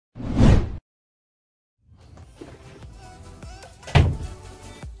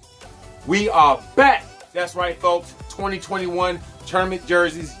We are back. That's right, folks. 2021 tournament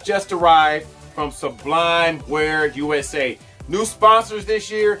jerseys just arrived from Sublime Wear USA. New sponsors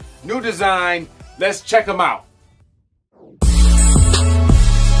this year, new design. Let's check them out.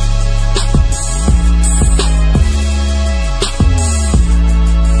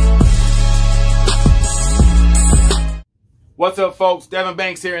 What's up, folks? Devon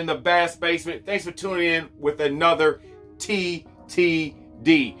Banks here in the Bass Basement. Thanks for tuning in with another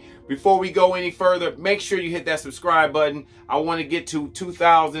TTD. Before we go any further, make sure you hit that subscribe button. I want to get to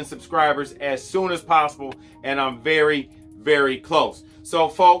 2,000 subscribers as soon as possible, and I'm very, very close. So,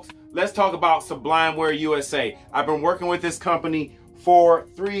 folks, let's talk about Sublime Wear USA. I've been working with this company for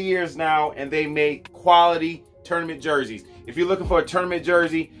 3 years now, and they make quality tournament jerseys. If you're looking for a tournament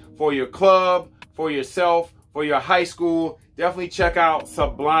jersey for your club, for yourself, for your high school, definitely check out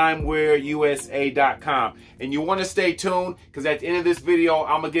SublimeWearUSA.com. And you want to stay tuned because at the end of this video,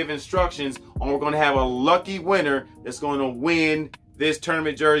 I'm going to give instructions on we're going to have a lucky winner that's going to win this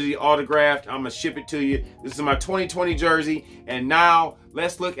tournament jersey autographed. I'm going to ship it to you. This is my 2020 jersey. And now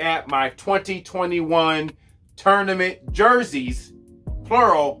let's look at my 2021 tournament jerseys,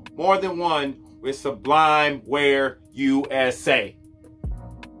 plural, more than one, with Sublime Wear USA.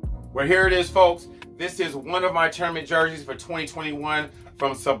 Well, here it is, folks. This is one of my tournament jerseys for 2021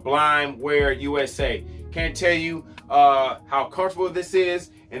 from Sublime Wear USA. Can't tell you how comfortable this is,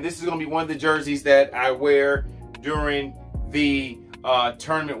 and this is going to be one of the jerseys that I wear during the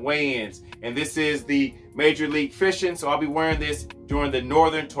tournament weigh-ins. And this is the Major League Fishing, so I'll be wearing this during the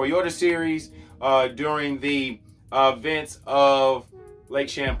Northern Toyota Series, during the events of Lake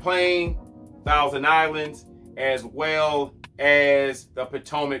Champlain, Thousand Islands, as well as the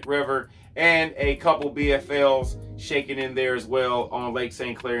Potomac River, and a couple BFLs shaking in there as well on Lake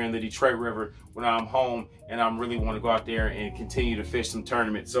St. Clair and the Detroit River when I'm home and I really want to go out there and continue to fish some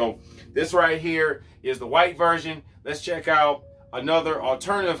tournaments. So this right here is the white version. Let's check out another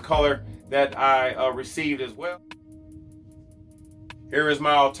alternative color that I received as well. Here is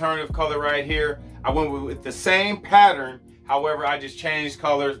my alternative color right here. I went with the same pattern. However, I just changed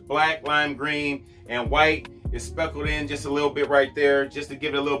colors. Black, lime green, and white is speckled in just a little bit right there, just to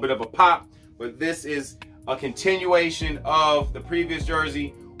give it a little bit of a pop. But this is a continuation of the previous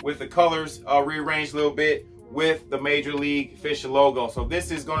jersey with the colors rearranged a little bit with the Major League Fishing logo. So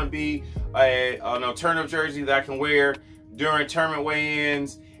this is going to be an alternative jersey that I can wear during tournament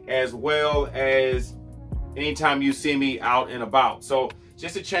weigh-ins, as well as anytime you see me out and about. So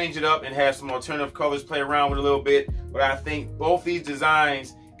just to change it up and have some alternative colors, play around with a little bit. But I think both these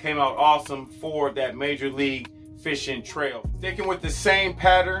designs came out awesome for that Major League Fishing trail. Sticking with the same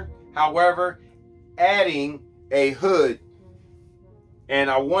pattern, however, adding a hood. And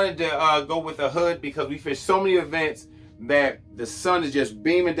I wanted to go with a hood because we fish so many events that the sun is just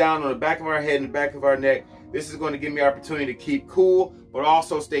beaming down on the back of our head and the back of our neck. This is going to give me an opportunity to keep cool, but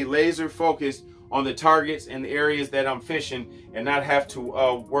also stay laser focused on the targets and the areas that I'm fishing and not have to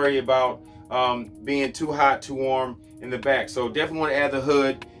worry about being too hot, too warm in the back. So definitely want to add the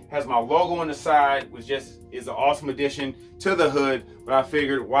hood. Has my logo on the side, which just is an awesome addition to the hood. But I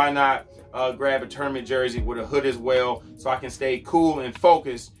figured, why not grab a tournament jersey with a hood as well, so I can stay cool and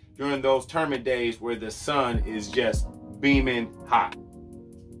focused during those tournament days where the sun is just beaming hot.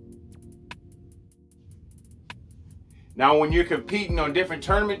 Now, when you're competing on different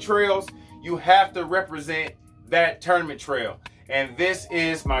tournament trails, you have to represent that tournament trail. And this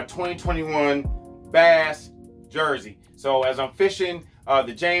is my 2021 Bass jersey. So as I'm fishing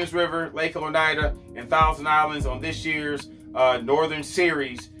the James River, Lake Oneida, and Thousand Islands on this year's Northern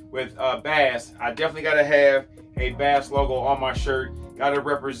Series with bass, I definitely got to have a Bass logo on my shirt. Got to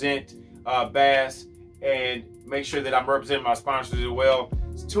represent Bass and make sure that I'm representing my sponsors as well.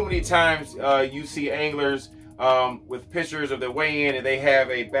 Too many times you see anglers with pictures of their weigh-in and they have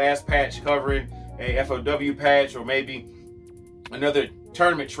a Bass patch covering a FOW patch or maybe another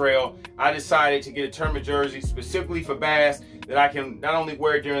tournament trail. I decided to get a tournament jersey specifically for Bass that I can not only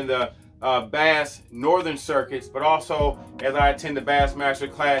wear during the Bass Northern circuits, but also as I attend the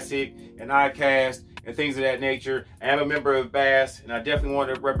Bassmaster Classic and ICAST and things of that nature. I am a member of Bass, and I definitely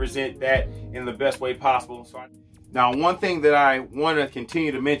want to represent that in the best way possible. Now, one thing that I want to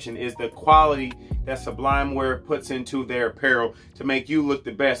continue to mention is the quality that Sublime Wear puts into their apparel to make you look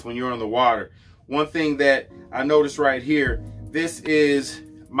the best when you're on the water. One thing that I noticed right here, this is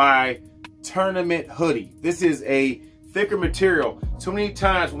my tournament hoodie. This is a thicker material. Too many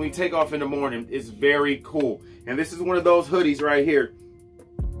times when we take off in the morning, it's very cool. And this is one of those hoodies right here.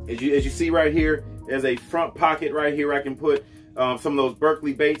 As you see right here, there's a front pocket right here. I can put some of those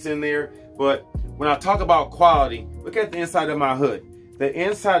Berkeley baits in there. But when I talk about quality, look at the inside of my hood. the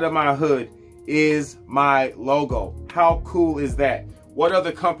inside of my hood is my logo. How cool is that? What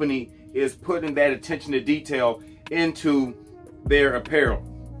other company is putting that attention to detail into their apparel?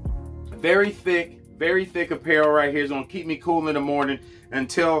 Very thick apparel right here is gonna keep me cool in the morning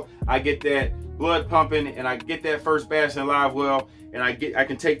until I get that blood pumping and I get that first bash in live well, and I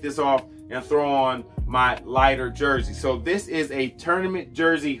can take this off and throw on my lighter jersey. So this is a tournament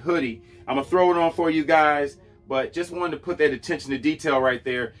jersey hoodie. I'm gonna throw it on for you guys, but just wanted to put that attention to detail right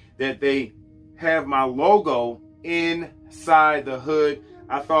there, that they have my logo inside the hood.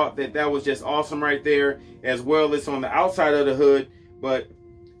 I thought that that was just awesome right there, as well as on the outside of the hood. But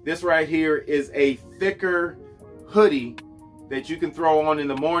this right here is a thicker hoodie that you can throw on in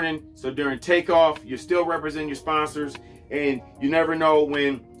the morning. So during takeoff, you're still representing your sponsors, and you never know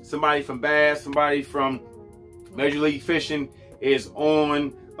when somebody from Bass, somebody from Major League Fishing is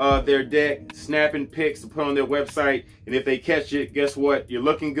on their deck snapping pics to put on their website, and if they catch it, guess what? You're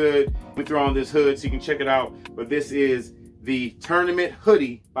looking good. We throw on this hood so you can check it out. But this is the tournament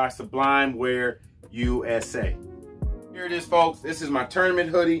hoodie by Sublime Wear USA. Here it is, folks. This is my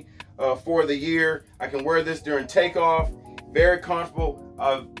tournament hoodie for the year. I can wear this during takeoff. Very comfortable,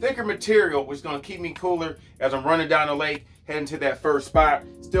 thicker material, which is going to keep me cooler as I'm running down the lake, heading to that first spot.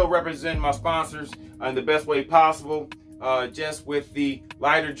 Still representing my sponsors in the best way possible. Just with the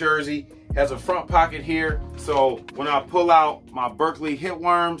lighter jersey, has a front pocket here, so when I pull out my Berkeley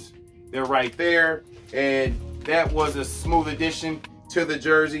hitworms, they're right there. And that was a smooth addition to the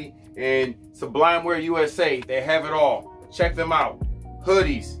jersey. And Sublime Wear USA, they have it all. Check them out.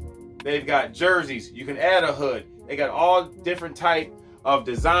 Hoodies, they've got jerseys, you can add a hood. They got all different type of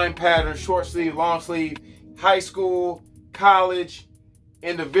design patterns, short sleeve, long sleeve, high school, college,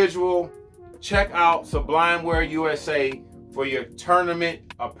 individual. Check out Sublime Wear USA for your tournament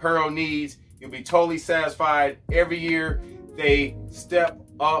apparel needs. You'll be totally satisfied. Every year they step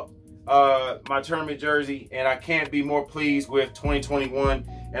up my tournament jersey, and I can't be more pleased with 2021.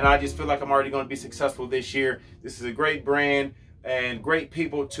 And I just feel like I'm already going to be successful this year. This is a great brand and great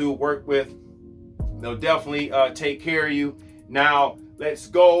people to work with. They'll definitely take care of you. Now let's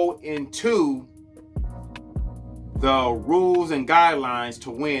go into the rules and guidelines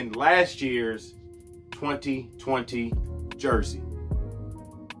to win last year's 2020 jersey.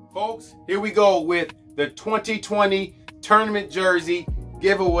 Folks, here we go with the 2020 tournament jersey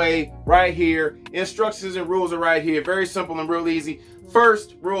giveaway right here. Instructions and rules are right here. Very simple and real easy.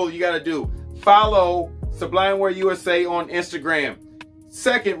 First rule you got to do, follow Sublime Wear USA on Instagram.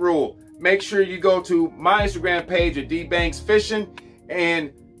 Second rule, make sure you go to my Instagram page at D-Banks Fishing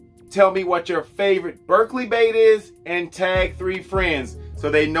and tell me what your favorite Berkeley bait is and tag 3 friends so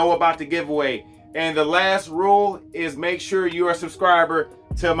they know about the giveaway. And the last rule is make sure you're a subscriber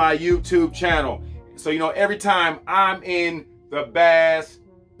to my YouTube channel, so you know every time I'm in the bass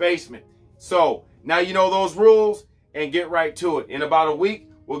basement. So now you know those rules, and get right to it. In about a week,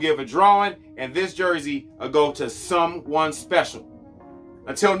 we'll give a drawing, and this jersey will go to someone special.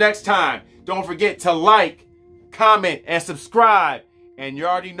 Until next time, don't forget to like, comment, and subscribe. And you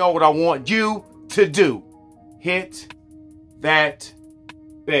already know what I want you to do. Hit that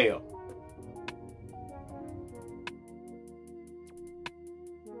bell.